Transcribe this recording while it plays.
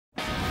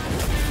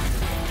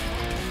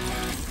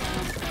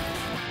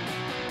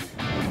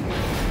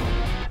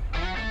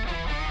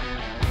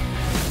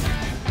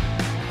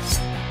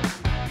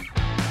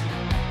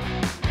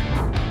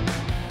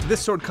This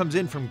sword comes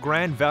in from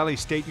Grand Valley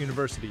State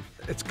University.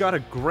 It's got a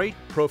great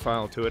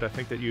profile to it. I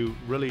think that you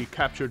really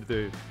captured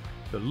the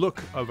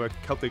look of a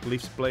Celtic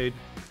Leafs blade,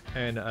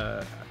 and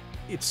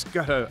it's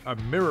got a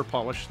mirror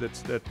polish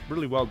that's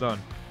really well done.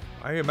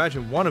 I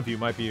imagine one of you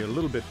might be a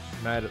little bit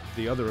mad at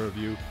the other of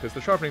you, because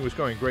the sharpening was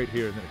going great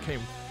here, and then it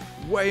came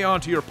way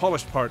onto your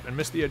polished part and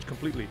missed the edge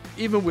completely.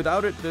 Even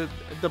without it,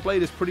 the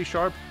blade is pretty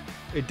sharp.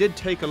 It did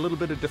take a little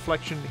bit of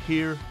deflection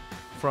here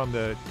from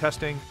the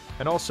testing,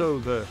 and also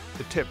the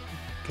tip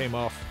came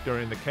off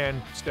during the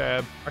can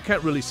stab. I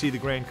can't really see the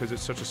grain because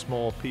it's such a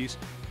small piece,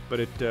 but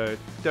it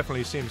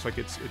definitely seems like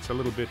it's a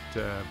little bit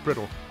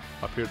brittle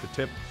up here at the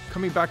tip.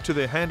 Coming back to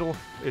the handle,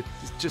 it's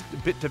just a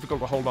bit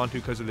difficult to hold on to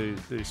because of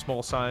the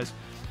small size.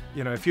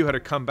 You know, if you had to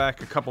come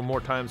back a couple more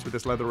times with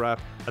this leather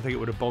wrap, I think it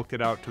would have bulked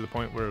it out to the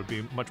point where it would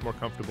be much more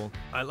comfortable.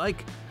 I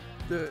like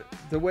the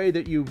way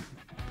that you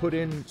put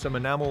in some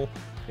enamel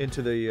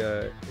into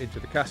the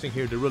casting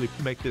here to really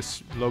make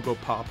this logo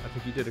pop. I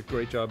think you did a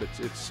great job.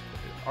 It's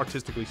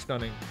artistically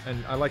stunning,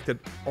 and I like that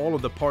all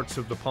of the parts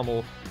of the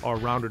pommel are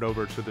rounded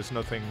over, so there's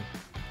nothing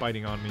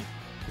biting on me.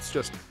 It's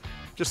just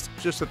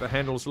that the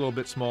handle is a little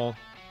bit small,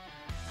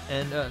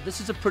 and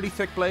this is a pretty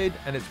thick blade,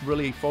 and it's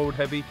really forward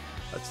heavy.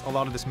 A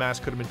lot of this mass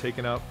could have been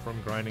taken out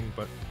from grinding,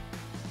 but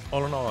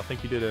all in all, I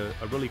think you did a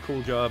really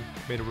cool job,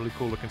 made a really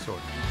cool looking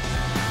sword.